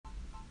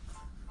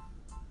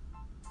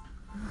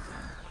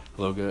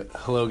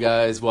Hello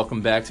guys.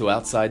 Welcome back to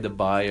Outside the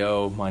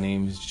Bio. My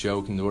name is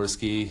Joe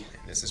Kondorski.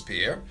 This is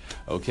Pierre.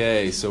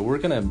 Okay, so we're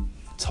going to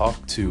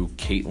talk to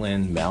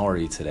Caitlin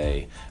Mallory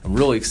today. I'm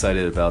really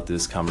excited about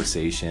this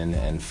conversation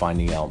and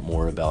finding out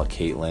more about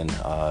Caitlin.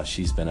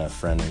 She's been a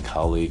friend and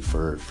colleague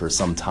for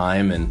some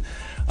time, and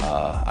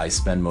I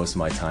spend most of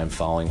my time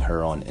following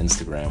her on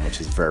Instagram,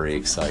 which is very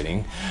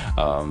exciting.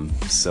 Now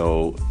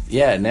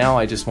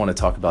I just want to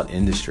talk about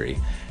industry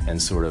and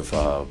sort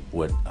of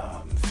what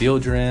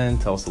field you're in.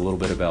 Tell us a little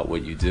bit about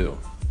what you do.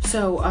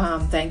 So,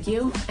 thank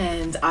you.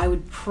 And I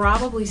would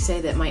probably say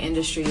that my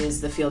industry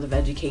is the field of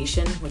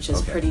education, which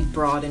is pretty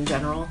broad in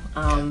general.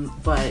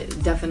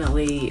 But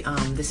definitely,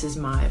 this is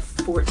my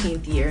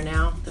 14th year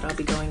now that I'll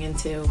be going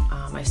into.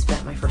 I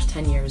spent my first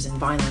 10 years in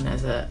Vineland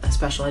as a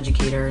special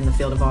educator in the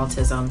field of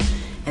autism,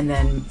 and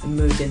then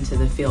moved into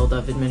the field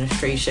of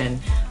administration,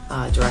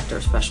 director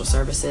of special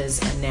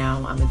services, and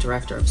now I'm a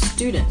director of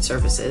student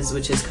services,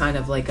 which is kind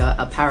of like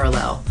a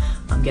parallel.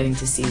 I'm getting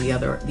to see the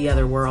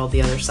other world,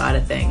 the other side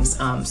of things.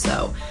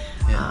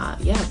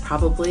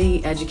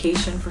 Probably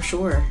education for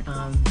sure.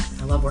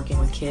 I love working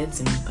with kids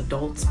and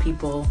adults,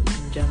 people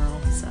in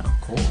general. So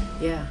cool.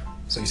 Yeah.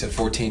 So you said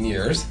 14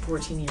 years?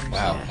 14 years.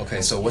 Wow. Yeah.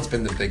 Okay. So what's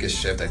been the biggest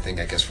shift? I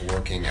guess for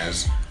working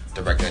as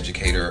direct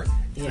educator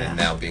and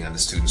now being on the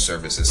student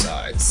services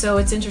side. So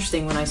it's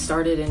interesting. When I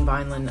started in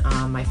Vineland,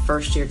 my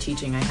first year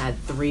teaching, I had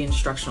 3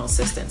 instructional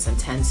assistants and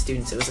 10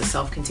 students. It was a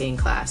self-contained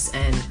class,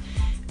 and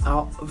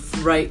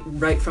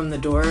right from the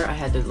door, I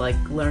had to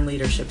learn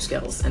leadership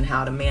skills and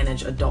how to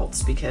manage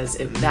adults, because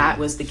that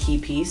was the key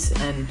piece.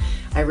 And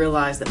I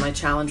realized that my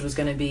challenge was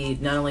going to be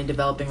not only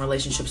developing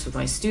relationships with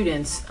my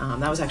students,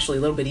 that was actually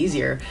a little bit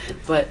easier,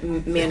 but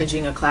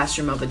managing a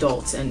classroom of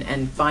adults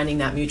and finding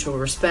that mutual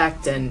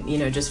respect and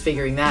just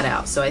figuring that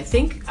out. So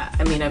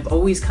I've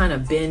always kind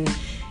of been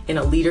in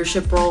a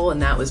leadership role,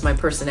 and that was my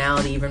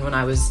personality even when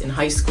I was in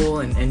high school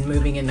and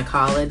moving into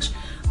college.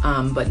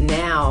 But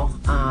now,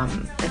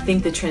 I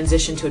think the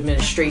transition to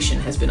administration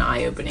has been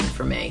eye-opening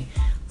for me.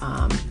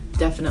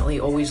 Definitely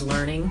always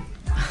learning.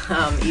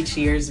 Each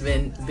year's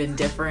been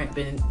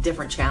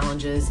different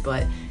challenges,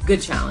 but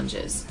good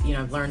challenges.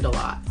 I've learned a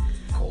lot.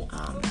 Cool.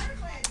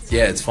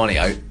 Yeah, it's funny.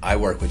 I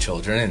work with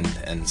children,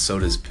 and so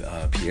does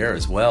Pierre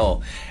as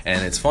well.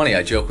 And it's funny,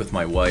 I joke with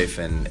my wife,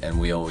 and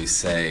we always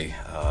say,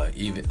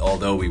 even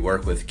although we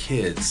work with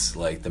kids,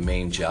 the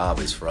main job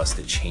is for us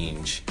to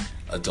change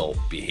adult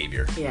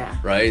behavior. Yeah.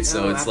 Right?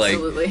 So it's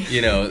absolutely.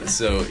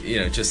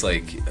 just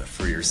like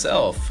for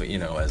yourself,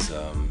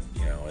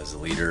 as a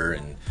leader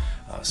and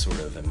sort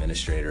of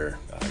administrator,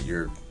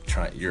 you're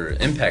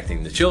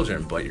impacting the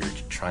children, but you're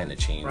trying to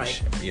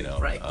change,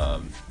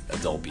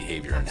 adult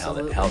behavior and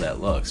how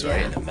that looks,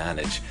 right? And to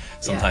manage.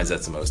 Sometimes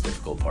that's the most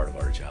difficult part of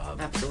our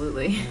job.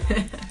 Absolutely.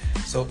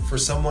 So for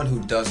someone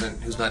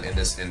who's not in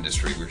this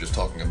industry, we're just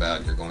talking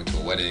about you're going to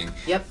a wedding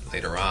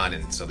later on,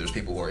 and so there's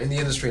people who are in the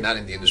industry, not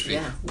in the industry.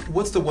 Yeah.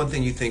 What's the one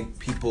thing you think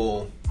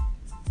people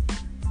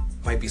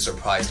might be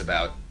surprised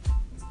about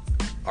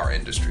our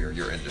industry or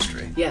your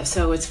industry? Yeah,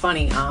 so it's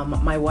funny.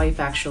 My wife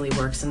actually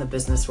works in the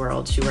business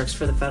world. She works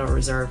for the Federal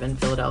Reserve in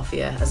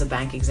Philadelphia as a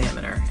bank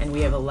examiner, and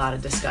we have a lot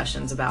of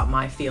discussions about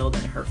my field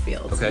and her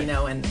field. Okay.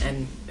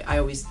 And I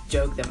always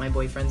joke that my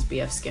boyfriend's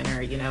B.F.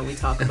 Skinner. We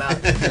talk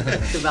about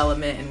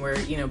development, and we're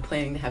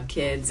planning to have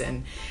kids,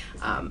 and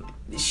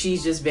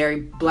she's just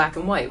very black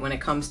and white when it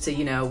comes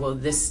to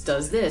this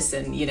does this,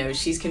 and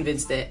she's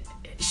convinced that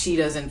she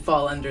doesn't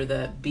fall under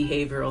the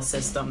behavioral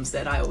systems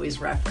that I always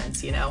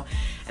reference,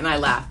 and I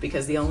laugh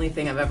because the only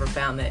thing I've ever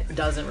found that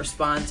doesn't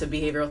respond to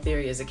behavioral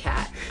theory is a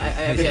cat. I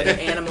have an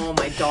animal,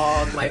 my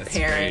dog, my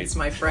parents,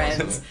 my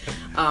friends.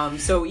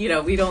 So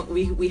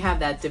we have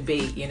that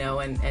debate,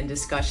 and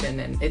discussion,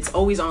 and it's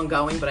always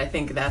ongoing. But I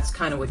think that's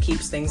kind of what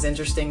keeps things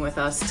interesting with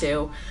us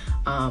too.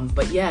 I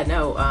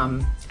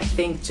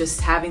think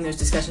just having those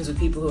discussions with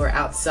people who are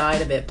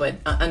outside of it, but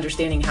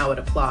understanding how it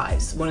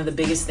applies. One of the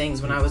biggest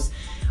things when I was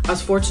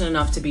fortunate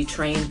enough to be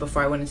trained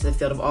before I went into the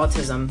field of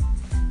autism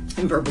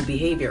and verbal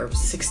behavior. It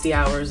was 60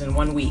 hours in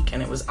 1 week,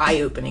 and it was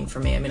eye-opening for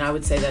me. I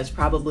would say that's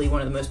probably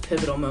one of the most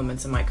pivotal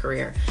moments in my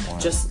career. Wow.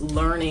 Just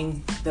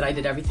learning that I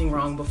did everything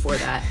wrong before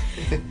that,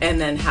 and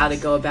then how to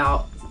go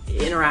about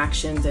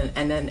interactions,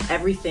 and then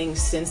everything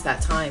since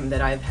that time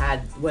that I've had,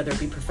 whether it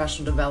be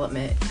professional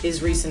development,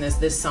 as recent as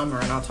this summer,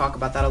 and I'll talk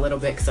about that a little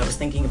bit because I was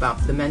thinking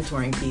about the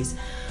mentoring piece.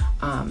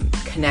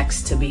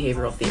 Connects to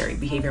behavioral theory,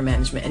 behavior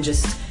management, and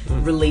just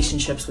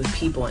relationships with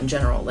people in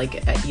general.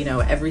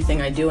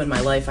 Everything I do in my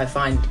life I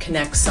find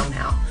connects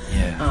somehow,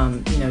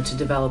 to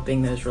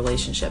developing those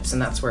relationships,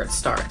 and that's where it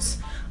starts.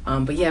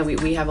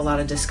 We have a lot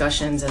of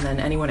discussions, and then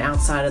anyone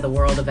outside of the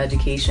world of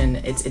education,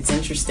 it's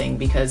interesting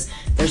because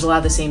there's a lot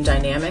of the same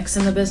dynamics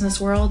in the business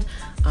world,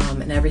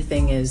 and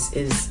everything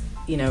is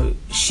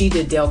she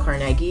did Dale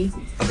Carnegie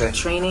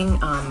training,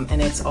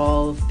 and it's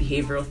all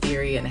behavioral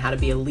theory and how to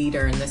be a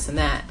leader and this and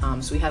that.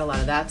 So we had a lot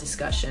of that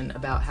discussion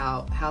about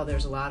how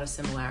there's a lot of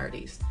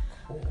similarities.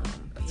 Cool.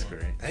 That's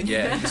great. Thank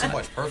you so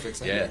much. Perfect.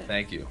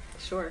 Thank you.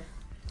 Sure.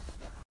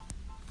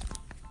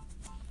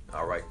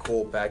 All right,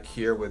 cool. Back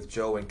here with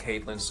Joe and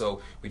Caitlin.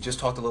 So we just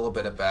talked a little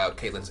bit about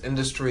Caitlin's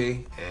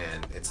industry,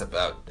 and it's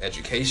about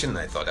education, and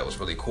I thought that was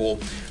really cool.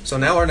 So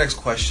now our next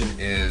question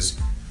is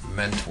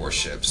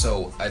mentorship.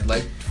 So I'd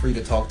like for you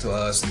to talk to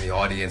us and the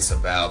audience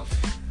about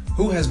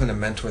who has been a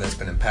mentor that's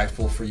been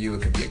impactful for you.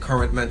 It could be a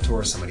current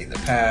mentor, somebody in the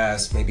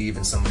past, maybe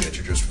even somebody that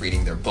you're just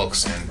reading their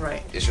books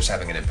and it's just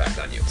having an impact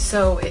on you.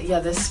 So yeah,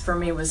 this for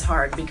me was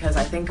hard because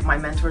I think my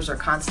mentors are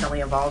constantly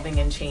evolving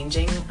and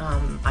changing.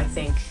 I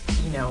think,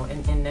 you know,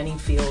 in any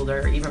field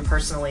or even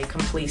personally,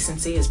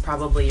 complacency is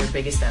probably your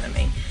biggest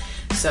enemy.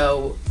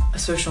 So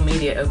social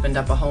media opened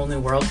up a whole new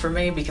world for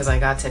me because I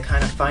got to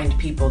kind of find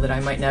people that I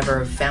might never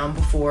have found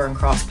before and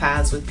cross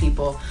paths with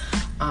people.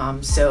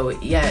 So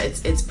yeah,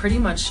 it's pretty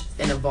much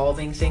an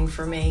evolving thing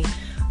for me.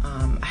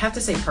 I have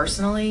to say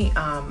personally,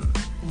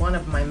 one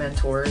of my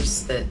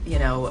mentors that, you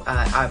know,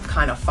 I've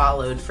kind of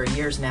followed for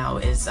years now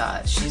is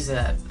she's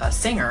a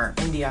singer,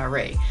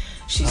 India.Arie.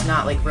 She's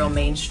not like real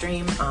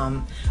mainstream,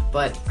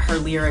 but her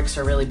lyrics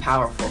are really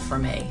powerful for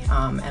me.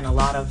 And a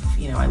lot of,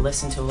 you know, I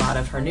listen to a lot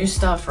of her new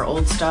stuff, her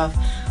old stuff.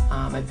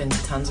 I've been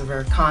to tons of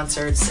her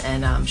concerts,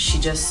 and she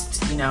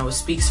just, you know,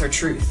 speaks her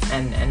truth.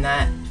 And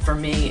that for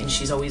me, and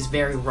she's always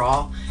very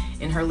raw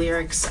in her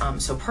lyrics.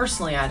 So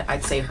personally,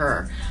 I'd say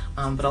her.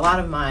 But a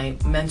lot of my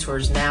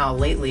mentors now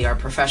lately are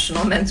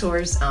professional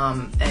mentors.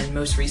 And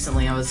most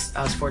recently, I was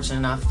fortunate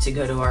enough to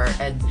go to our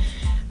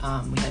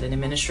we had an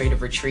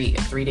administrative retreat,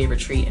 a 3-day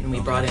retreat, and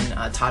we brought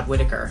in Todd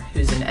Whitaker,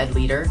 who's an ed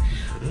leader.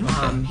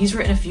 He's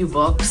written a few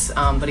books,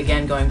 but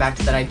again, going back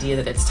to that idea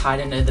that it's tied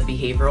into the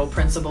behavioral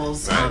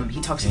principles,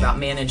 he talks about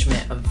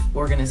management of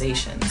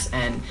organizations,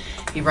 and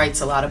he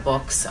writes a lot of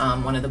books.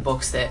 One of the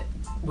books that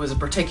was a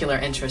particular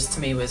interest to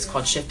me was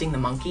called Shifting the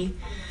Monkey.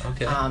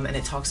 And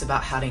it talks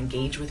about how to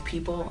engage with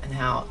people and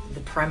how the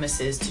premise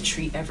is to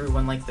treat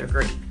everyone like they're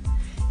great,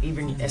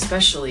 even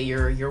especially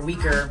your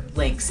weaker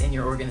links in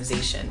your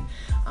organization.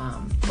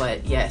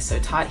 But yeah, so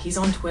Todd, he's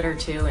on Twitter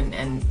too,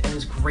 and it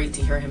was great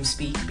to hear him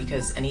speak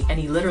because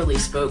he literally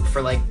spoke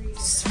for like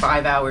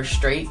 5 hours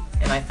straight,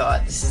 and I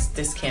thought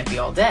this can't be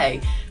all day,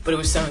 but it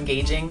was so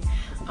engaging.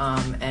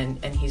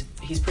 And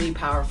he's pretty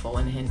powerful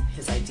in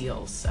his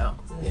ideals. So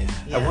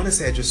I want to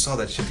say I just saw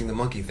that Shifting the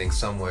Monkey thing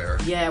somewhere.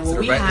 Yeah, well,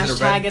 we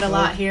hashtag it a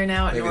lot here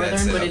now at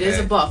Northern, but it is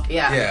a book.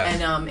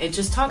 And it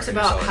just talks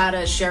about how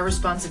to share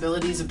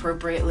responsibilities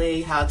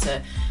appropriately, how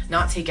to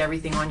not take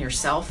everything on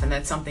yourself, and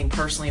that's something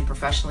personally and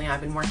professionally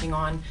I've been working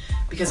on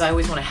because I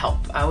always want to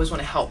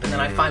help, and then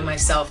I find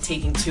myself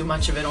taking too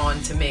much of it on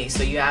to me.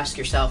 So you ask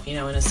yourself, you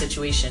know, in a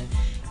situation,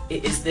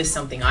 is this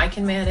something I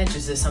can manage?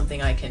 Is this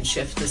something I can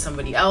shift to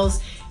somebody else?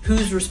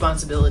 Whose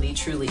responsibility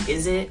truly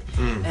is it?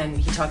 And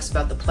he talks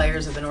about the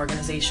players of an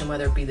organization,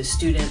 whether it be the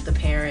student, the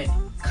parent,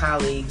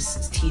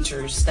 colleagues,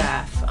 teachers,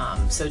 staff.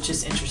 So it's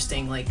just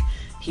interesting. Like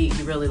he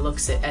really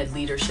looks at ed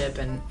leadership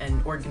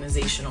and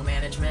organizational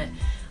management.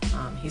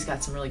 He's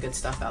got some really good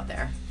stuff out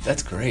there.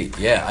 That's great.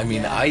 Yeah, I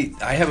mean, I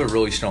have a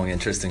really strong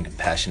interest in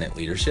compassionate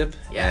leadership,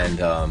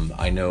 and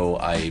I know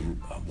I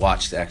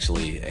watched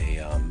actually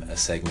a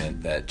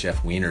segment that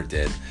Jeff Weiner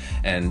did,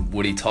 and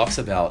what he talks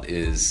about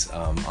is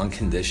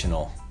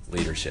unconditional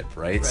leadership,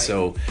 right?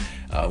 So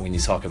when you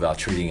talk about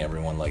treating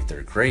everyone like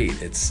they're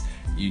great, it's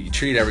you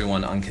treat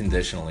everyone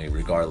unconditionally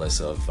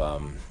regardless of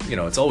you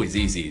know, it's always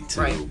easy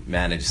to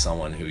manage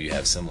someone who you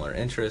have similar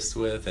interests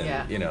with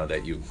and you know,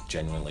 that you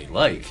genuinely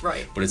like,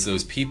 but it's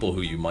those people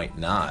who you might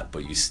not,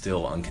 but you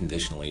still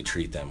unconditionally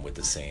treat them with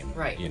the same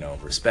you know,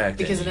 respect,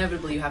 because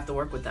inevitably you have to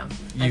work with them.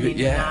 I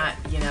mean, not,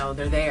 you know,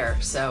 they're there,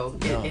 so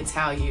it's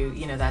how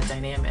you know, that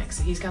dynamic.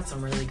 So he's got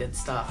some really good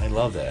stuff. I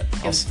love that.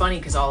 It was funny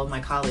because all of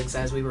my colleagues,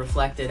 as we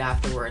reflected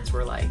afterwards,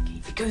 were like,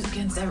 it goes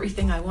against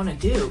everything I want to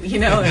do, you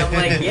know. And I'm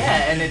like,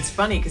 and it's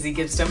funny because he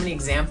gives so many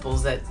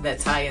examples that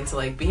tie into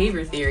like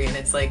behavior theory, and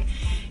it's like,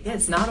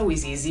 it's not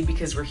always easy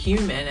because we're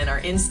human and our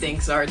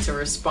instincts are to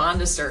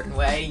respond a certain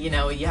way. You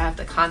know, you have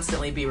to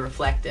constantly be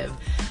reflective.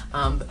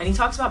 And he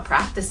talks about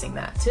practicing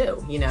that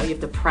too. You know, you have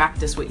to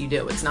practice what you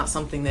do. It's not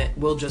something that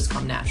will just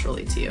come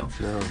naturally to you.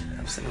 No,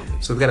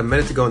 absolutely. So we've got a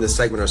minute to go in this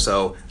segment or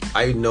so.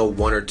 I know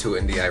one or two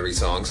India.Arie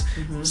songs.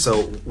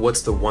 So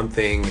what's the one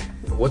thing,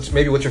 what's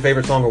your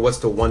favorite song, or what's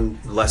the one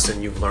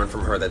lesson you've learned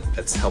from her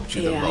that's helped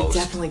you the most?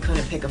 I definitely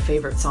couldn't pick a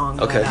favorite song.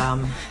 Okay.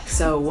 But,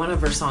 so one of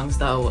her songs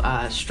though,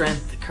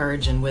 Strength,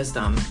 Courage, and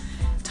Wisdom,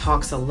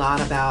 talks a lot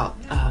about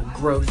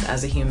growth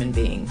as a human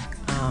being,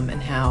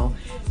 and how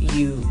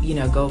you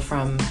know, go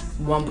from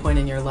one point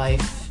in your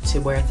life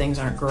to where things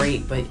aren't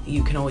great, but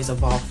you can always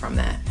evolve from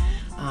that.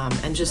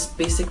 And just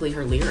basically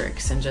her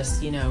lyrics, and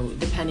just, you know,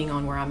 depending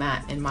on where I'm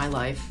at in my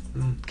life,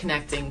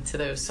 connecting to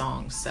those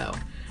songs. So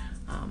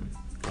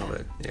Love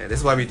it. Yeah, this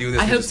is why we do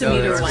this. I hope to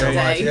meet her one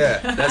day.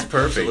 Yeah, that's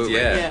perfect.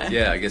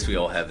 Yeah. I guess we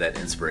all have that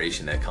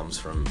inspiration that comes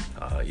from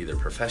either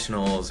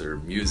professionals or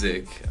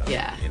music.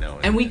 You know,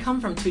 and we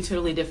come from two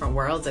totally different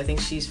worlds. I think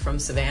she's from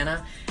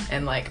Savannah,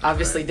 and like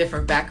obviously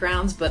different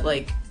backgrounds, but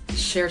like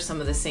share some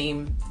of the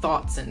same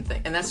thoughts and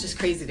that's just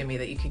crazy to me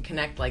that you can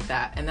connect like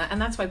that,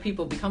 and that's why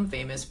people become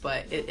famous.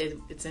 But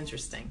it's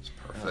interesting. It's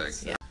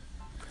perfect. Yeah.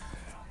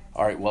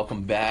 All right,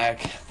 welcome back.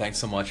 Thanks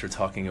so much for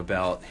talking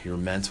about your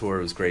mentor.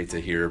 It was great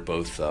to hear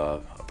both a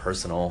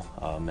personal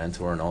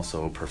mentor and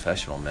also a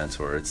professional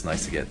mentor. It's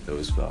nice to get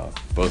those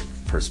both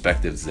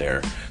perspectives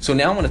there. So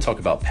now I want to talk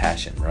about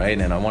passion, right?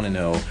 And I want to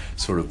know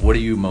sort of what are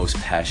you most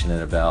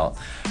passionate about?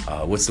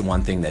 What's the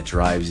one thing that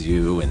drives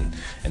you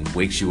and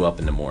wakes you up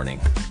in the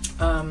morning?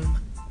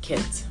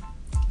 Kids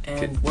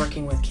and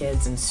working with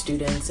kids and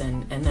students,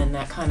 and then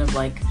that kind of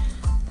like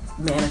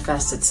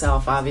manifests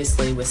itself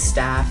obviously with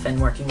staff and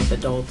working with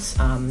adults.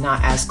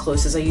 Not as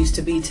close as I used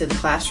to be to the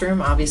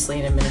classroom, obviously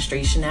in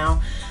administration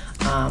now,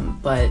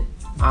 but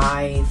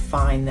I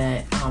find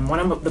that one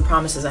of the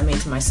promises I made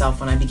to myself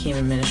when I became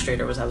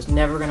administrator was I was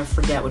never going to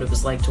forget what it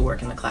was like to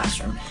work in the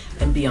classroom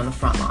and be on the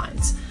front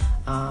lines.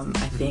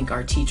 I think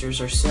our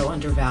teachers are so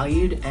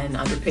undervalued and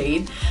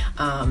underpaid,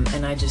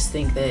 and I just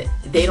think that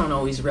they don't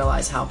always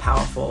realize how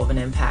powerful of an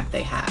impact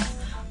they have.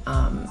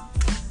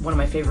 One of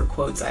my favorite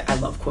quotes, I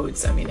love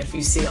quotes. I mean, if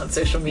you see on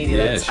social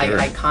media, sure.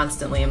 I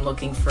constantly am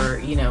looking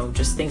for,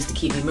 just things to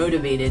keep me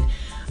motivated.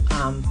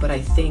 But I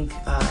think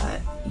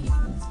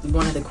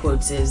one of the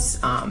quotes is,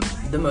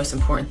 the most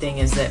important thing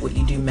is that what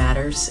you do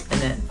matters,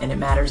 and it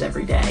matters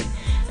every day.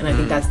 And I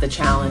think that's the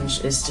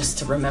challenge, is just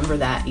to remember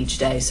that each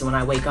day. So when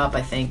I wake up,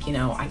 I think,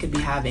 I could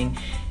be having...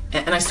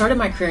 And I started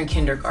my career in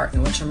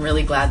kindergarten, which I'm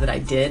really glad that I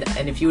did.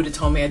 And if you would have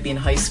told me I'd be in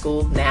high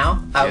school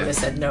now, I would have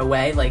said no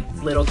way. Like,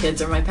 little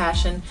kids are my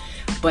passion.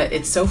 But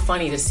it's so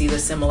funny to see the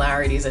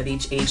similarities at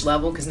each age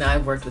level, because now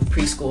I've worked with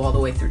preschool all the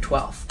way through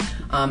 12th.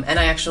 And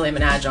I actually am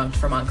an adjunct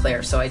for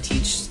Montclair, so I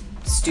teach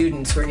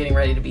students who are getting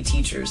ready to be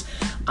teachers.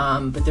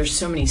 But there's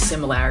so many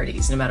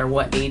similarities, no matter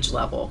what age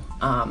level,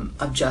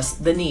 of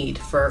just the need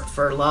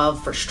for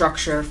love, for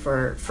structure,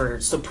 for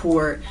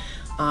support.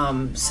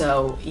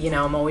 So,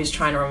 I'm always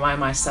trying to remind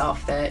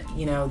myself that,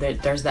 that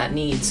there's that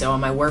need. So on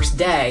my worst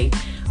day,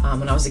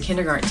 when I was a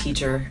kindergarten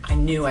teacher, I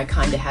knew I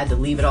kind of had to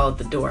leave it all at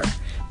the door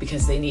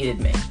because they needed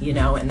me,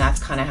 and that's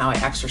kind of how I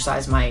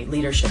exercise my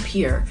leadership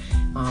here,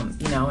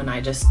 and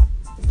I just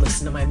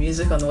listen to my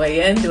music on the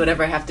way in, do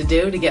whatever I have to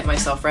do to get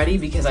myself ready,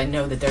 because I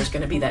know that there's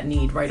going to be that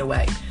need right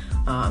away.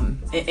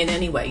 In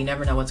any way, you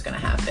never know what's going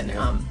to happen.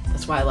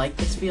 That's why I like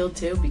this field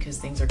too, because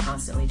things are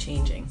constantly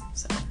changing.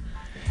 So.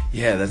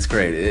 Yeah, that's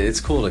great.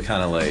 It's cool to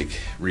kind of like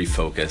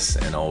refocus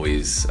and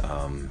always,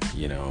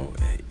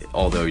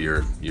 although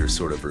you're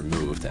sort of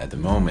removed at the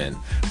moment,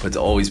 but to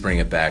always bring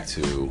it back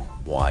to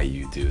why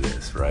you do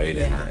this, right?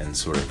 Yeah. And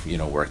sort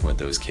of, working with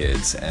those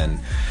kids. And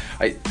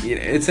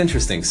it's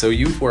interesting. So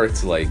you've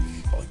worked like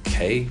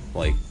K,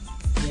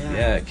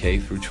 K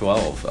through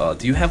 12.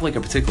 Do you have like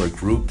a particular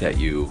group that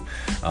you,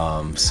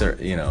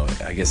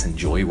 I guess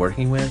enjoy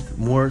working with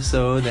more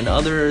so than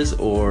others,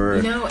 or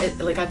I've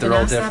been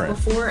asked that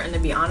before, and to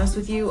be honest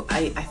with you,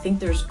 I think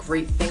there's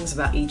great things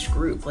about each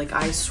group. Like,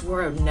 I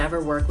swore I would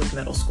never work with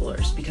middle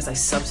schoolers because I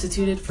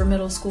substituted for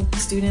middle school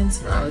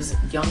students when I was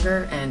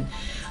younger, and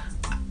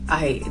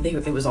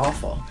it was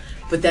awful.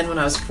 But then when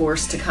I was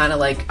forced to kind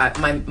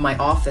of my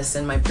office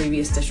in my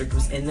previous district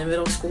was in the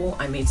middle school,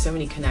 I made so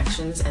many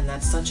connections, and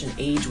that's such an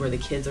age where the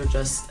kids are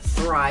just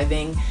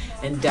thriving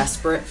and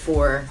desperate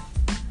for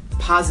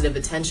positive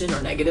attention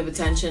or negative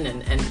attention,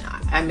 and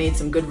I made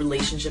some good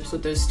relationships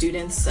with those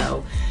students.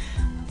 So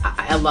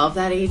I love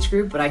that age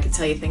group, but I could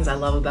tell you things I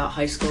love about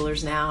high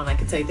schoolers now, and I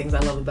could tell you things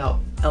I love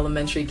about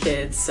elementary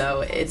kids.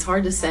 So it's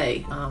hard to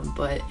say,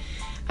 but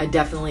I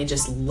definitely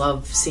just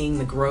love seeing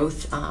the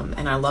growth,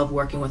 and I love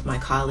working with my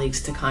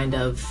colleagues to kind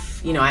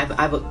of, we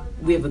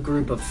have a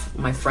group of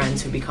my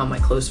friends who become my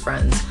close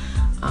friends,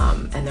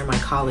 and they're my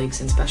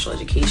colleagues in special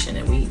education,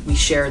 and we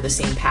share the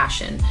same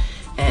passion,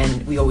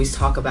 and we always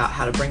talk about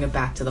how to bring it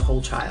back to the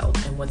whole child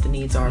and what the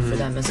needs are for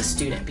them as a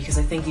student, because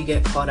I think you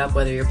get caught up,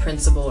 whether you're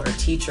principal or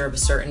teacher of a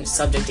certain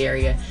subject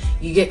area,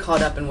 you get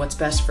caught up in what's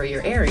best for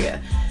your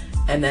area.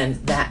 And then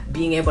that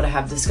being able to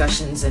have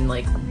discussions and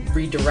like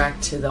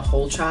redirect to the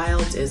whole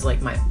child is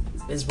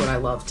what I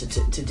love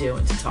to do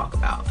and to talk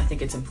about. I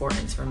think it's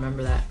important to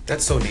remember that.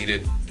 That's so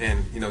needed.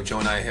 And Joe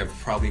and I have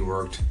probably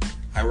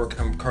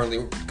I'm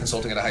currently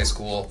consulting at a high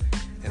school,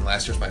 and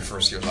last year's my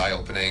first year's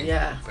eye-opening.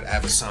 Yeah. But I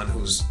have a son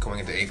who's going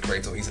into 8th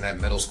grade, so he's in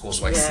that middle school,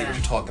 so I see what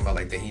you're talking about,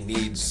 like that he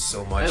needs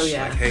so much. Oh,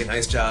 yeah. Like, hey,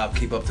 nice job,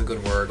 keep up the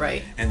good work.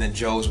 Right. And then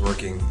Joe's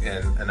working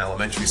in an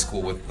elementary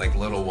school with like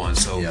little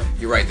ones, so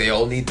you're right, they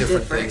all need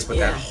different things, but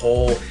that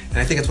whole, and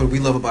I think that's what we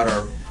love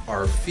about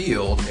our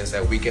field, is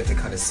that we get to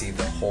kind of see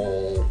the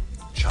whole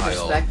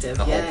child, perspective.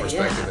 the Yeah, whole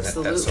perspective, yeah, and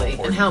absolutely. that's so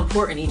important. And how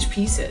important each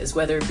piece is,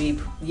 whether it be,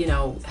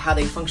 how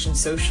they function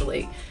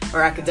socially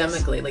or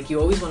academically. Like,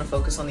 you always want to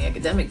focus on the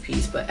academic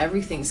piece, but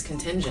everything's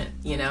contingent,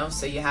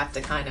 so you have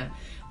to kind of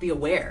be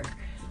aware.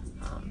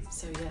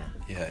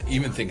 Yeah,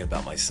 even thinking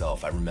about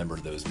myself, I remember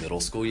those middle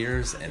school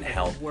years and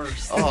how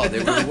worse. Oh, they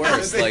were the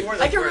worst. They Like, were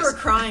I can remember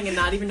crying and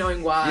not even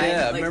knowing why.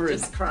 Yeah, I like, remember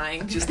just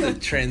crying. just the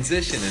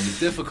transition and the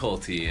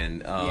difficulty,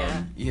 and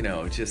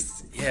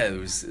there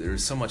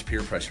was so much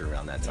peer pressure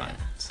around that time.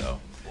 Yeah. So,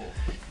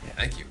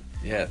 Thank you.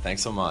 yeah,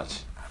 thanks so much.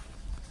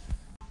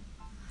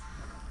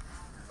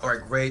 All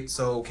right, great.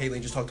 So,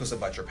 Caitlin, just talk to us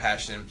about your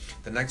passion.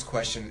 The next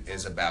question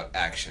is about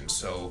action.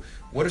 So,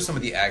 what are some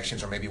of the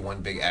actions, or maybe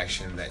one big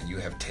action that you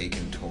have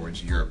taken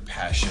towards your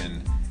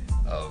passion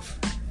of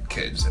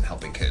kids and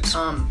helping kids?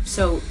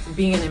 So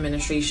being in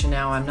administration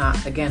now, I'm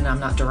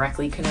not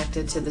directly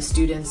connected to the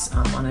students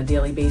on a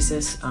daily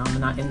basis.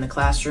 I'm not in the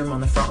classroom on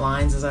the front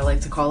lines, as I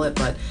like to call it,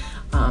 but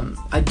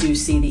I do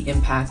see the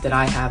impact that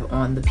I have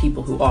on the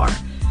people who are.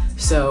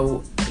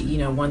 So,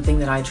 one thing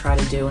that I try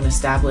to do and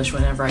establish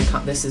whenever I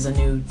come, this is a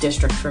new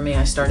district for me,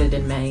 I started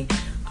in May,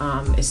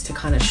 is to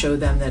kind of show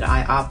them that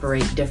I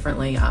operate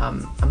differently.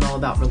 I'm all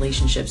about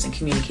relationships and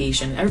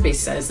communication. Everybody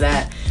says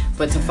that,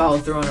 but to follow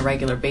through on a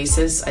regular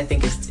basis, I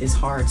think is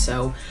hard.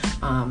 So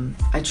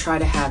I try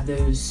to have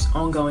those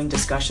ongoing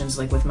discussions,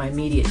 like with my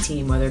immediate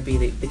team, whether it be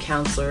the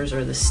counselors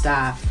or the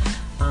staff.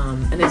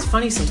 And it's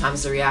funny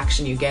sometimes the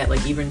reaction you get,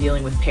 like even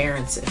dealing with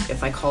parents,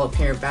 if I call a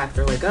parent back,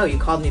 they're like, oh, you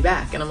called me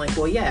back. And I'm like,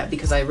 well, yeah,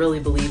 because I really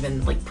believe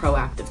in like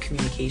proactive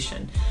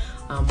communication.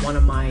 One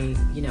of my,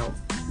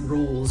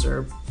 rules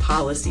or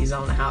policies,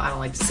 I don't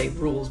like to say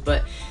rules,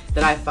 but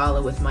that I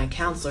follow with my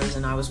counselors,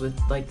 and I was with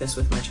my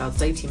child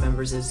safety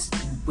members, is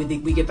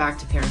we get back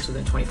to parents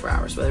within 24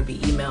 hours, whether it be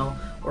email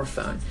or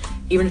phone.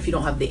 Even if you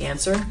don't have the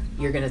answer,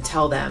 you're going to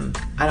tell them,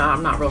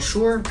 I'm not real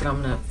sure, but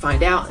I'm going to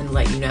find out and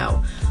let you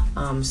know.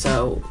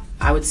 So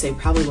I would say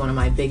probably one of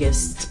my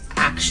biggest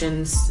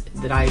actions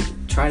that I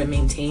try to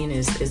maintain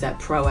is that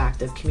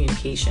proactive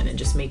communication, and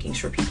just making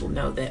sure people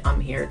know that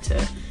I'm here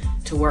to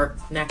work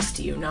next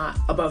to you, not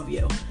above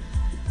you.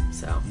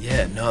 So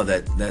yeah, no,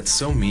 that's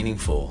so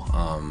meaningful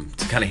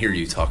to kind of hear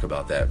you talk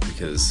about that,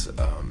 because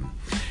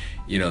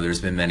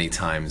there's been many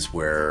times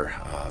where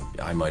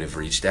I might have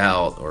reached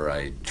out, or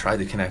I tried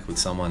to connect with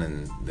someone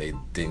and they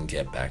didn't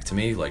get back to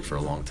me, like for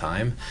a long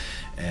time.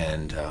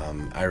 And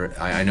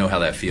I know how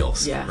that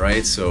feels, yeah.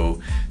 Right? So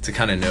to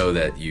kind of know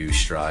that you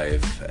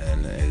strive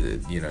and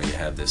you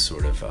have this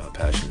sort of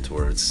passion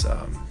towards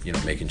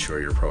making sure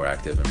you're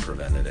proactive and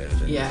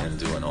preventative and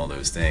doing all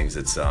those things.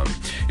 It's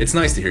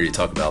nice to hear you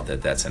talk about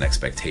that. That's an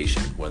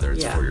expectation, whether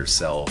it's for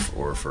yourself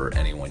or for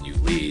anyone you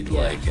lead.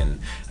 Yeah. And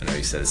I know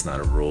you said it's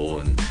not a rule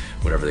and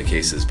whatever the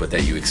case is, but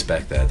that you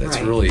expect that. That's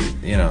right. Really,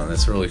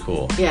 that's really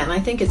cool. Yeah, and I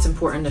think it's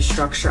important to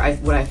structure.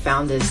 What I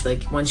found is,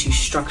 like, once you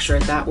structure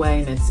it that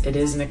way, and it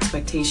is an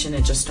expectation,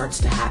 it just starts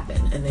to happen,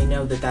 and they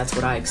know that that's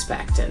what I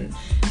expect. And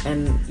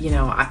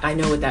I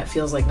know what that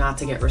feels like, not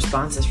to get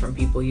responses from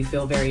people. You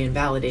feel very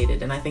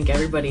invalidated, and I think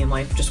everybody in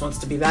life just wants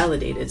to be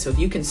validated. So if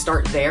you can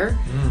start there,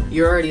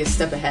 you're already a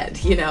step ahead.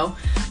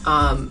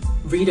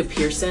 Rita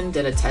Pearson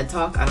did a TED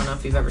Talk. I don't know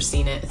if you've ever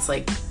seen it. It's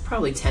like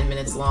probably 10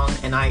 minutes long,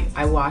 and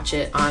I watch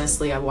it.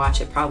 Honestly, I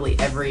watch it probably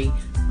every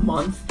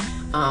month.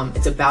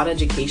 It's about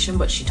education,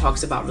 but she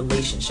talks about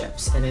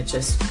relationships, and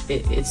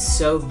it's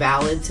so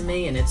valid to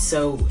me, and it's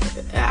so,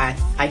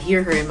 I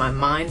hear her in my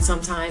mind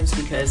sometimes,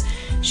 because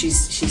she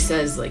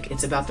says, like,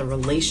 it's about the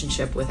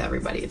relationship with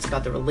everybody. It's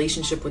about the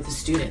relationship with the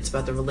students,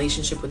 about the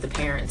relationship with the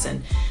parents,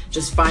 and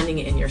just finding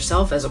it in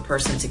yourself as a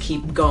person to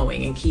keep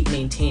going and keep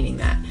maintaining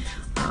that.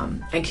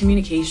 And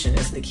communication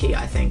is the key,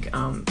 I think.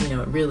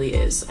 It really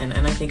is. And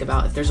I think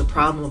about, if there's a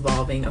problem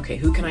evolving, okay,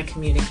 who can I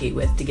communicate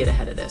with to get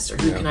ahead of this? Or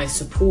who can I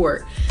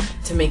support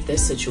to make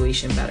this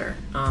situation better?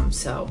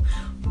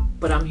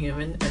 But I'm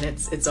human, and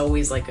it's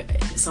always like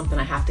something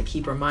I have to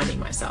keep reminding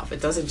myself.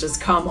 It doesn't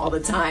just come all the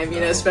time,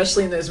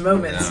 especially in those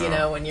moments,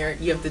 when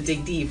you have to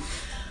dig deep.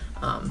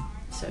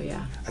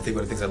 Yeah. I think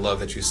one of the things I love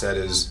that you said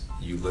is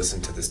you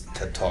listen to this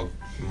TED Talk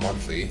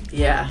monthly.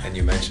 Yeah. And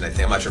you mentioned,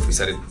 I'm not sure if we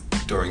said it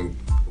during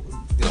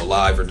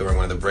live or during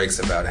one of the breaks,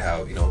 about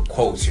how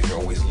quotes, you're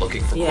always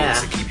looking for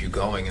quotes to keep you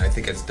going, and I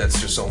think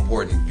that's just so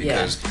important,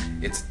 because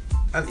it's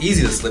not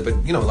easy to slip,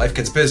 but life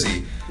gets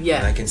busy,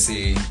 and I can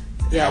see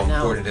how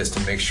important it is to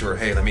make sure,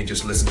 hey, let me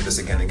just listen to this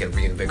again and get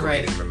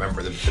reinvigorated and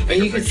remember the bigger picture.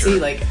 And you can see,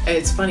 like,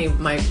 it's funny,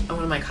 one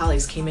of my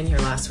colleagues came in here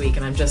last week,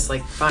 and I'm just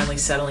like finally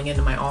settling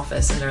into my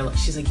office, and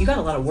she's like, you got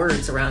a lot of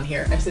words around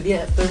here. I said,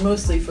 yeah, they're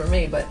mostly for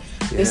me, but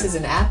this is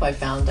an app I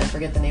found, I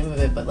forget the name of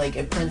it, but like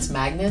it prints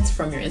magnets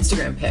from your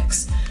Instagram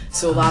pics.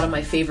 So a lot of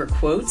my favorite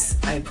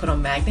quotes I put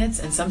on magnets,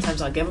 and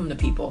sometimes I'll give them to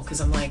people, because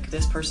I'm like,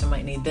 this person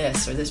might need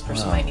this, or this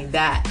person might need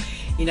that,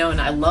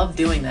 and I love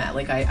doing that.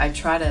 Like I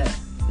try to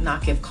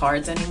not give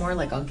cards anymore.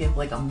 Like I'll give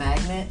like a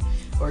magnet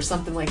or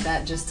something like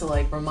that, just to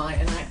like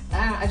remind. And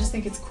I just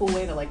think it's a cool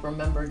way to like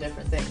remember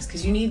different things,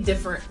 because you need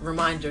different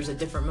reminders at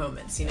different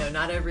moments.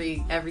 Not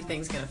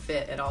everything's gonna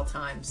fit at all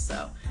times.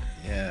 So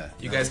yeah,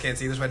 you guys can't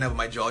see this right now, but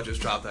my jaw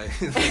just dropped.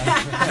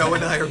 Joe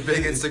and I are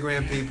big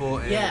Instagram people,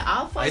 and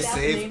I'll find out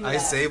the name of that. I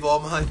save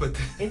all mine, but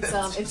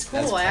it's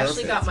cool. I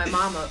actually got my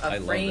mom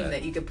a frame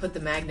that you could put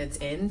the magnets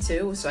in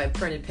too. So I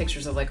printed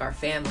pictures of like our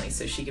family,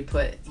 so she could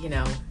put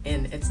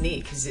in. It's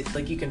neat because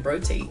you can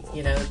rotate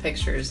the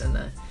pictures and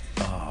the.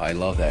 Oh, I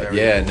love that.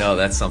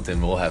 That's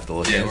something we'll have to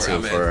look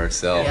into for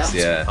ourselves.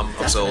 Yeah,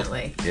 I'm sold.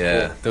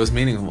 Yeah, cool. Those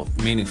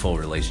meaningful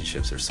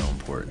relationships are so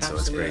important.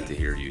 Absolutely. So it's great to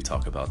hear you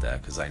talk about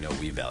that, because I know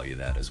we value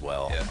that as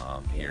well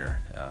here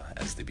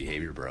as the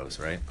Behavior Bros,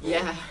 right?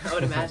 Yeah, I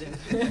would imagine.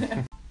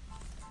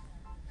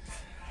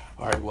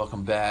 All right,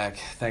 welcome back.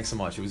 Thanks so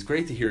much. It was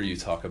great to hear you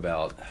talk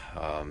about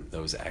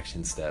those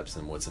action steps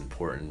and what's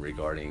important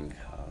regarding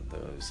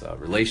those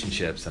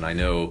relationships. And I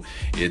know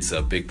it's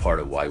a big part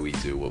of why we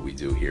do what we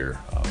do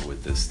here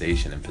with this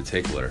station in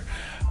particular.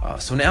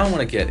 So now I want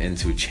to get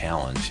into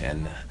challenge,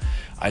 and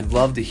I'd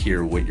love to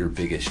hear what your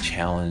biggest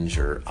challenge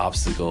or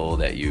obstacle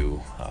that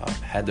you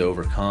had to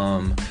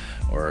overcome,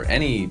 or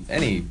any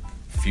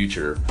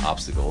future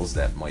obstacles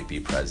that might be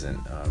present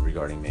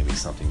regarding maybe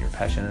something you're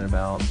passionate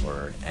about,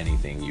 or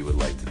anything you would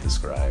like to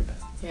describe.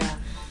 Yeah.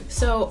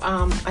 So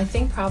I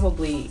think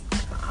probably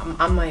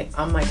I'm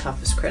my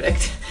toughest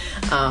critic.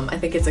 I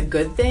think it's a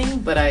good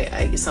thing, but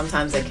I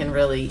sometimes it can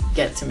really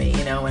get to me,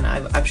 and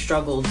I've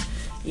struggled,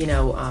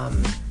 not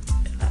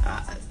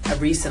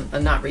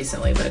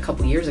recently, but a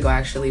couple years ago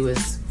actually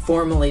was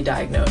formally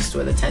diagnosed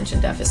with attention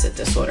deficit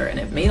disorder, and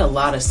it made a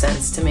lot of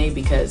sense to me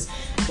because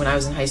when I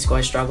was in high school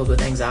I struggled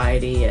with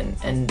anxiety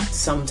and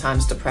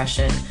sometimes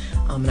depression,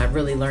 and I've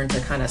really learned to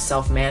kind of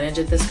self-manage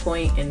at this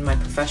point in my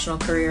professional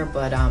career,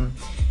 but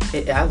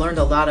I learned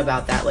a lot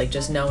about that, like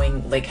just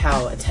knowing like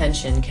how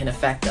attention can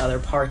affect other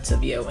parts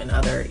of you and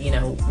other,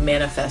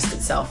 manifest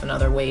itself in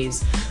other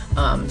ways.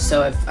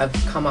 So I've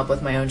come up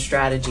with my own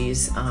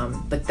strategies,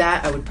 but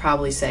that I would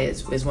probably say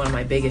is one of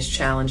my biggest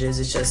challenges,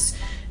 is just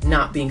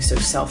not being so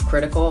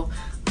self-critical.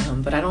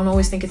 But I don't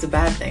always think it's a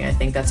bad thing. I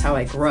think that's how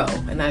I grow,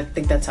 and I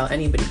think that's how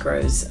anybody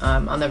grows.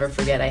 I'll never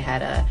forget, I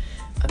had a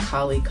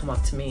colleague come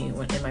up to me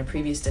in my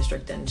previous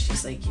district, and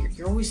she's like,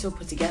 you're always so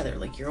put together,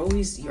 like you're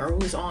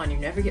always on, you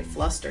never get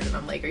flustered. And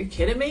I'm like, are you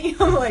kidding me?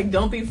 I'm like,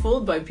 don't be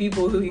fooled by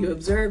people who you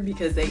observe,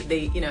 because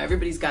they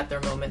everybody's got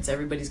their moments,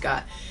 everybody's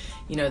got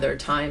their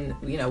time,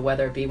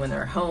 whether it be when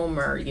they're home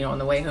or on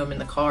the way home in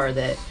the car,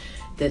 that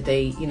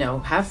they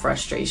have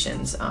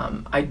frustrations.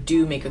 I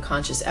do make a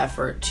conscious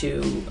effort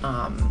to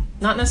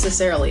not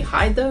necessarily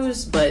hide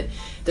those, but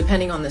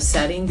depending on the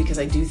setting, because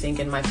I do think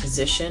in my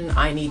position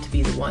I need to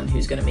be the one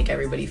who's going to make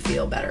everybody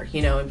feel better,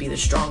 and be the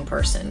strong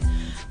person.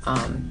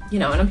 And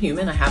I'm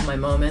human, I have my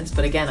moments,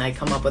 but again, I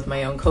come up with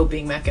my own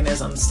coping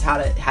mechanisms, how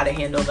to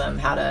handle them,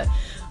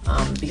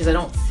 because I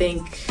don't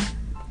think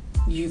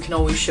you can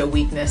always show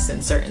weakness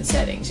in certain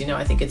settings.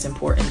 I think it's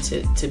important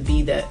to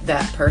be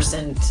that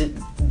person, to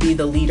be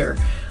the leader,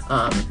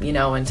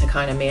 and to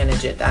kind of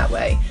manage it that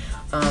way.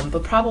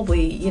 But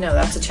probably,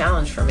 that's a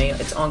challenge for me.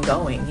 It's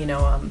ongoing,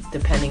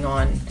 depending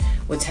on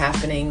what's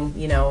happening,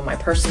 in my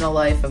personal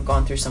life. I've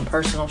gone through some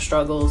personal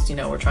struggles.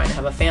 We're trying to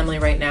have a family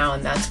right now,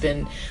 and that's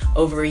been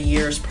over a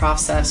year's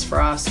process for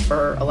us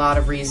for a lot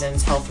of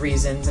reasons, health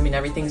reasons. I mean,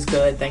 everything's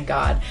good, thank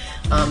God.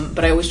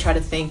 But I always try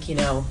to think,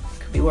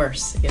 be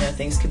worse,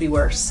 things could be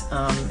worse,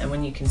 and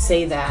when you can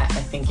say that,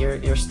 I think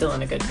you're still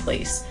in a good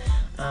place.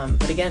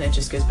 But again, it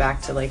just goes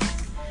back to like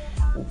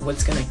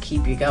what's going to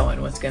keep you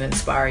going, what's going to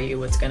inspire you,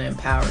 what's going to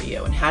empower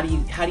you, and how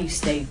do you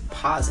stay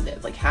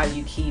positive, like how do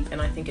you keep,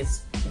 and I think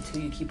it's who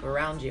you keep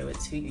around you,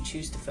 it's who you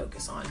choose to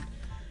focus on.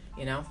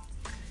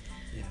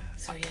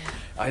 So yeah,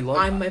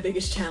 I'm my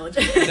biggest challenge.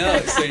 No,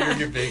 so you're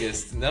your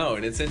biggest. No,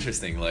 and it's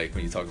interesting. Like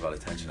when you talk about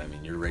attention, I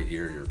mean, you're right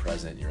here, you're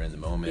present, you're in the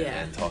moment,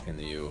 and talking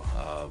to you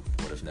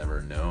would have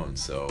never known.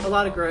 So a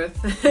lot of growth.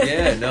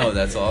 Yeah, no,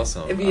 that's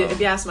awesome.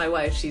 If you ask my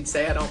wife, she'd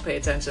say I don't pay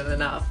attention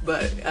enough.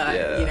 But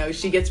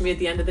she gets me at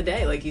the end of the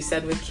day, like you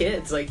said with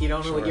kids. Like you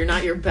don't know, you're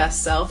not your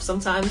best self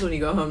sometimes when you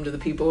go home to the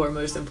people who are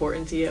most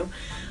important to you.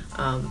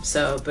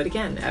 But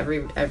again,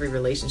 every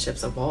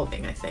relationship's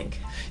evolving, I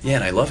think. Yeah,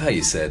 and I love how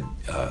you said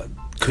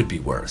could be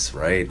worse,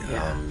 right?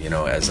 Yeah.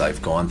 As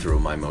I've gone through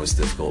my most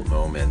difficult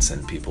moments,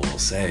 and people will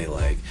say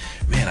like,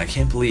 man, I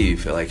can't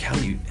believe, like, how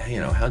do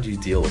you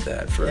deal with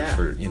that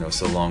for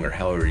so long, or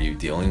how are you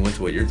dealing with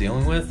what you're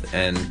dealing with?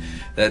 And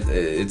that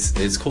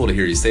it's cool to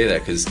hear you say that,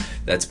 because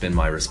that's been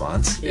my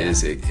response,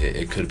 is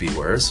it could be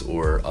worse,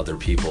 or other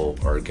people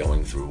are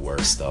going through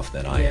worse stuff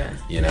than I am,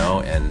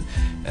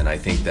 and I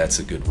think that's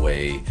a good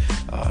way,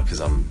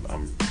 because I'm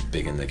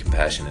big into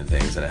compassion and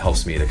things, and it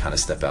helps me to kind of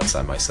step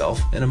outside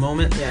myself in a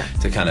moment,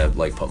 to kind of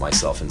like put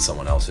myself in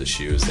someone else's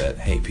shoes, that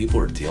hey, people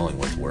are dealing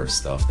with worse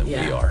stuff than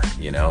we are,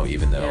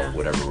 even though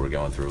whatever we're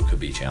going through could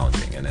be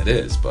challenging, and it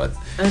is. But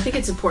I think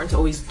it's important to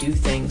always do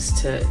things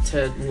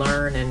to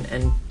learn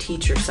and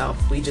teach yourself.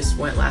 We just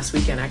went last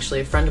weekend,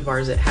 actually, a friend of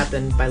ours, it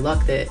happened by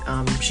luck that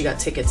she got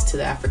tickets to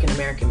the African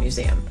American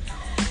Museum.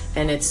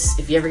 And it's,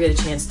 if you ever get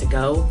a chance to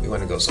go, we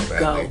want to go so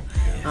badly.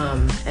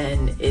 Go.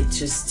 And it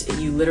just,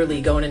 you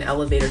literally go in an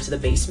elevator to the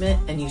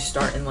basement and you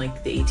start in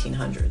like the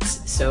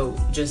 1800s. So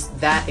just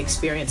that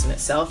experience in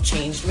itself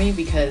changed me,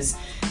 because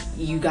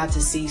you got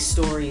to see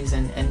stories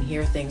and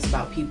hear things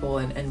about people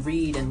and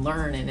read and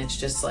learn, and it's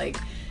just like,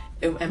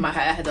 I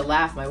had to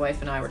laugh. My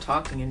wife and I were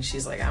talking, and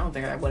she's like, I don't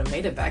think I would have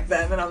made it back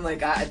then. And I'm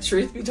like,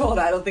 truth be told,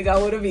 I don't think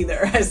I would have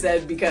either. I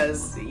said,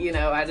 because,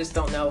 I just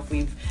don't know if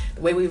the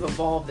way we've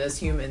evolved as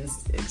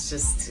humans, it's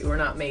just, we're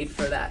not made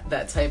for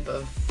that type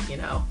of,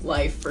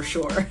 life for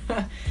sure.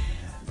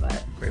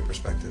 But great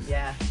perspective.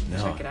 Yeah,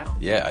 check it out.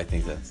 Yeah, I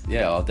think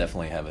I'll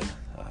definitely have it.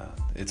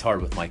 It's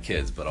hard with my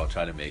kids, but I'll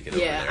try to make it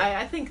over there.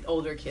 I think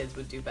older kids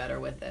would do better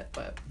with it,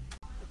 but...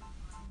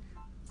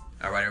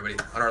 All right,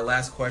 everybody. On our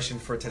last question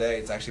for today,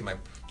 it's actually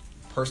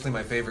personally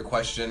my favorite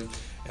question,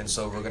 and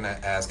so we're gonna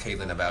ask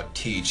Caitlin about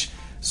teach.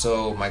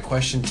 So my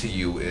question to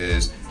you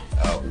is,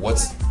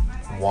 what's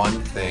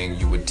one thing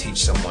you would teach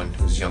someone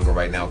who's younger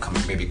right now,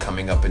 maybe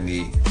coming up in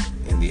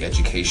the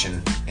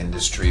education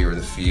industry or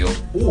the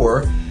field,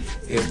 or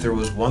if there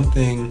was one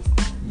thing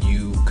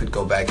you could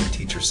go back and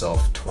teach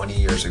yourself 20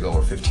 years ago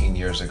or 15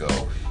 years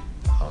ago,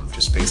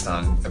 just based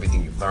on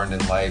everything you've learned in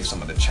life,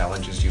 some of the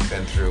challenges you've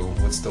been through,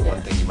 what's the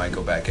one thing you might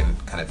go back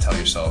and kind of tell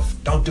yourself,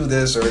 don't do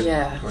this or do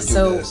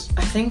this?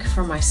 I think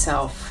for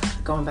myself,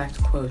 going back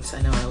to quotes,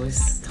 I know I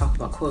always talk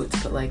about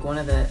quotes, but like one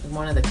of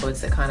the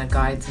quotes that kind of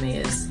guides me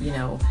is,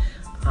 no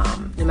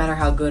matter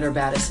how good or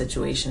bad a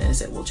situation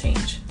is, it will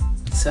change.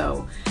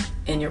 So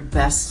in your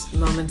best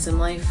moments in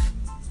life,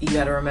 you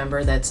got to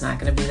remember that it's not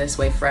going to be this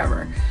way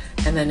forever.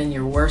 And then in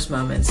your worst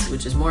moments,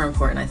 which is more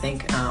important, I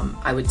think,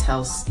 I would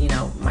tell,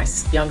 my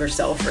younger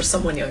self or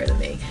someone younger than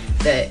me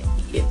that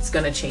it's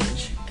going to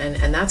change.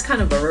 And that's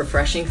kind of a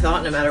refreshing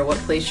thought, no matter what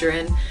place you're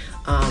in,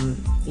 and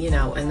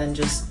then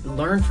just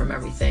learn from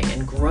everything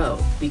and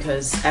grow,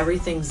 because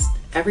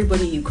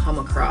everybody you come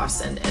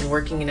across, and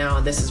working now,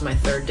 this is my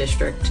 3rd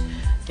district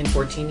in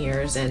 14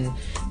 years, and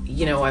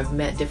I've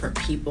met different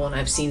people and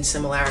I've seen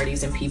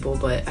similarities in people,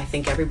 but I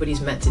think everybody's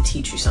meant to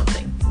teach you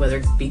something, whether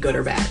it be good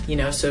or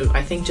bad, so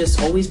I think just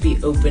always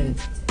be open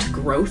to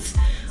growth.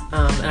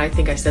 And I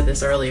think I said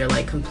this earlier,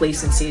 like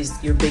complacency is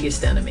your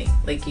biggest enemy.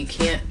 Like you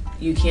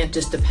can't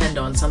just depend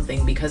on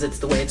something because it's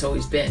the way it's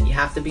always been. You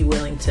have to be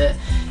willing to,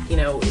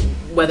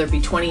 whether it be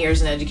 20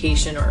 years in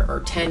education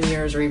or 10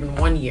 years or even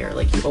 1 year,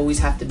 like you always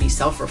have to be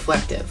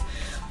self-reflective.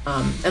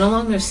 And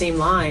along those same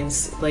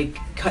lines, like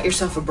cut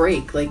yourself a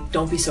break. Like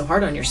don't be so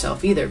hard on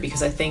yourself either,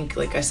 because I think,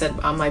 like I said,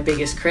 I'm my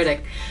biggest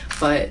critic,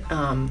 but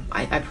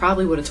I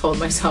probably would have told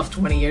myself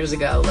 20 years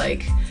ago,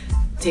 like,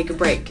 take a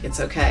break. It's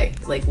okay.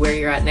 Like where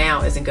you're at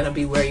now isn't going to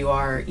be where you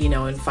are,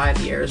 in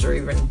 5 years or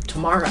even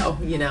tomorrow.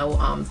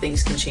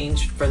 Things can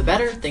change for the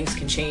better. Things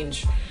can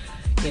change,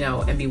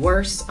 and be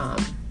worse.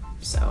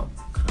 So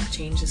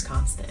change is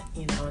constant,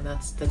 and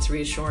that's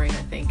reassuring,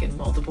 I think, in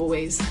multiple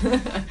ways.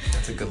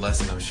 That's a good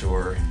lesson, I'm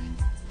sure.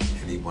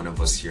 Any one of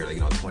us here,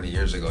 20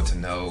 years ago, to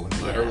know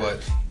no matter what,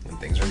 when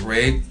things are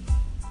great,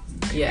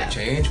 they can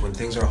change. When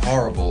things are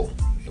horrible,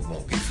 it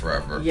won't be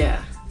forever.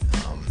 Yeah.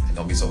 And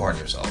don't be so hard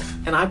on yourself.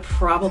 And I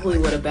probably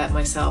would have bet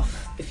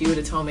myself, if you would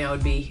have told me I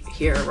would be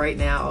here right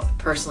now,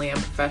 personally and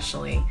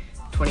professionally,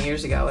 20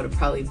 years ago, I would have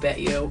probably bet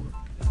you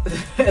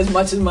as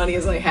much money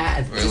as I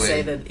had to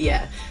say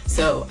that.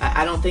 So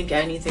I don't think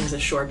anything's a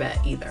sure bet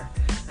either.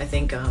 I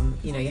think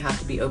you have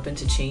to be open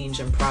to change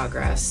and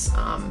progress,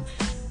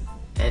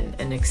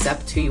 and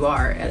accept who you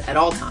are at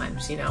all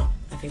times.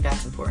 I think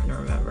that's important to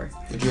remember.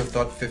 Would you have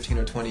thought 15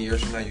 or 20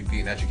 years from now you'd be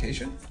in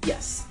education?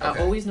 Yes. Okay.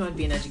 I always knew I'd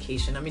be in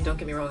education. I mean, don't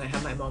get me wrong, I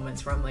have my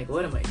moments where I'm like,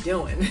 what am I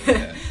doing?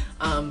 Yeah.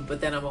 But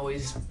then I'm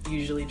always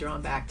usually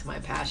drawn back to my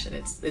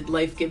passion.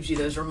 Life gives you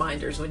those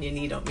reminders when you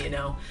need them,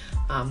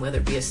 whether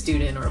it be a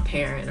student or a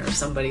parent or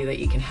somebody that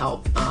you can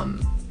help.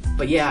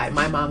 But yeah,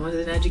 my mom was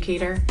an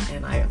educator,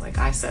 and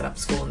I set up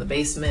school in the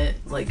basement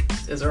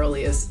as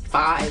early as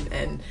 5,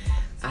 and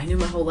I knew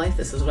my whole life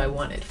this is what I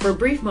wanted. For a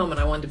brief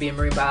moment, I wanted to be a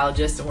marine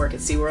biologist and work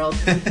at SeaWorld.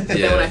 But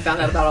then when I found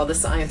out about all the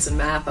science and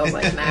math, I was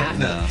like, nah.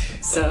 No.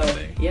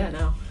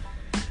 No.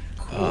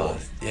 Cool.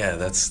 Yeah,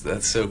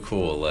 that's so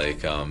cool.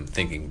 Like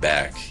thinking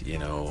back,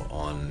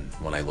 on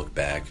when I look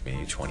back,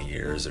 maybe 20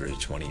 years or a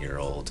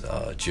 20-year-old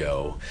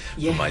Joe,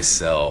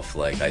 myself,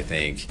 I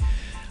think,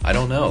 I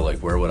don't know,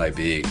 where would I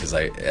be? Because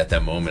at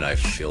that moment, I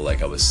feel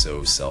like I was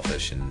so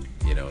selfish and,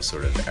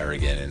 sort of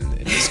arrogant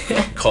and just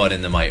caught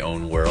into my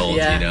own world,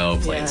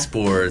 playing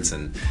sports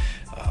and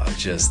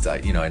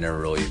I never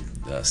really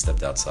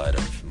stepped outside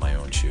of my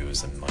own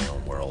shoes and my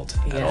own world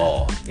at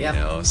all,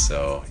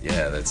 So,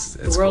 that's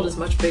the world cool. is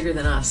much bigger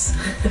than us.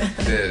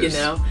 It is.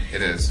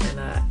 It is. And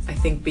I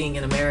think being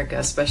in America,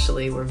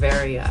 especially, we're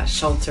very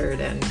sheltered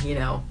and,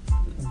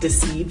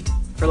 deceived,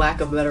 for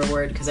lack of a better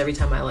word, because every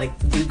time I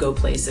do go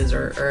places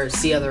or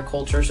see other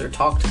cultures or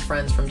talk to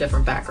friends from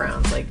different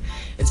backgrounds,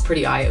 it's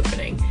pretty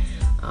eye-opening,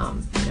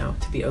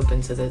 to be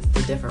open to the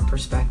different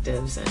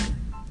perspectives. And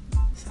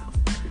so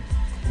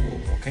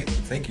cool. Okay,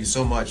 thank you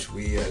so much.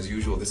 We, as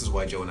usual, this is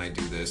why Joe and I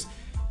do this.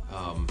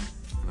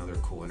 Another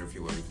cool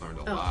interview where we've learned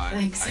a lot.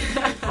 Thanks.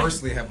 I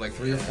personally have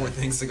 3 or 4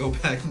 things to go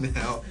back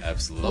now.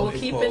 Absolutely. Well, we'll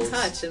keep in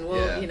touch, and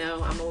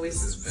we'll, I'm always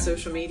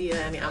social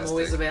media. I'm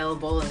always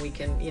available, and we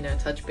can,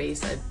 touch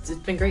base. It's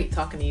been great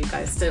talking to you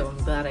guys too.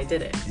 I'm glad I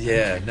did it.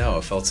 Yeah, no,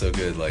 it felt so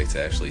good,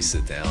 to actually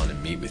sit down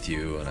and meet with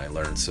you, and I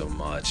learned so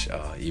much,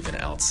 even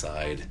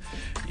outside,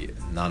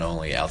 not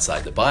only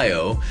outside the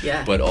bio,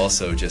 but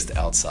also just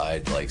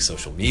outside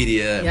social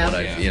media and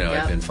what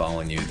I've been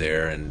following you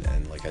there,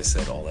 and like I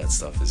said, all that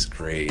stuff is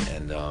great,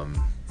 and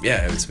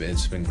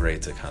it's been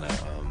great to kind of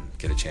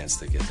get a chance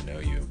to get to know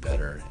you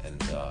better,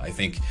 and I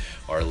think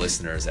our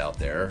listeners out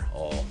there,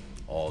 all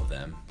of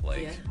them,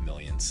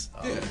 millions,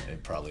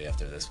 probably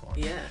after this one,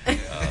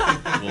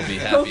 will be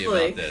happy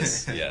about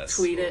this. Yes,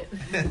 tweet it,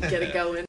 get it going.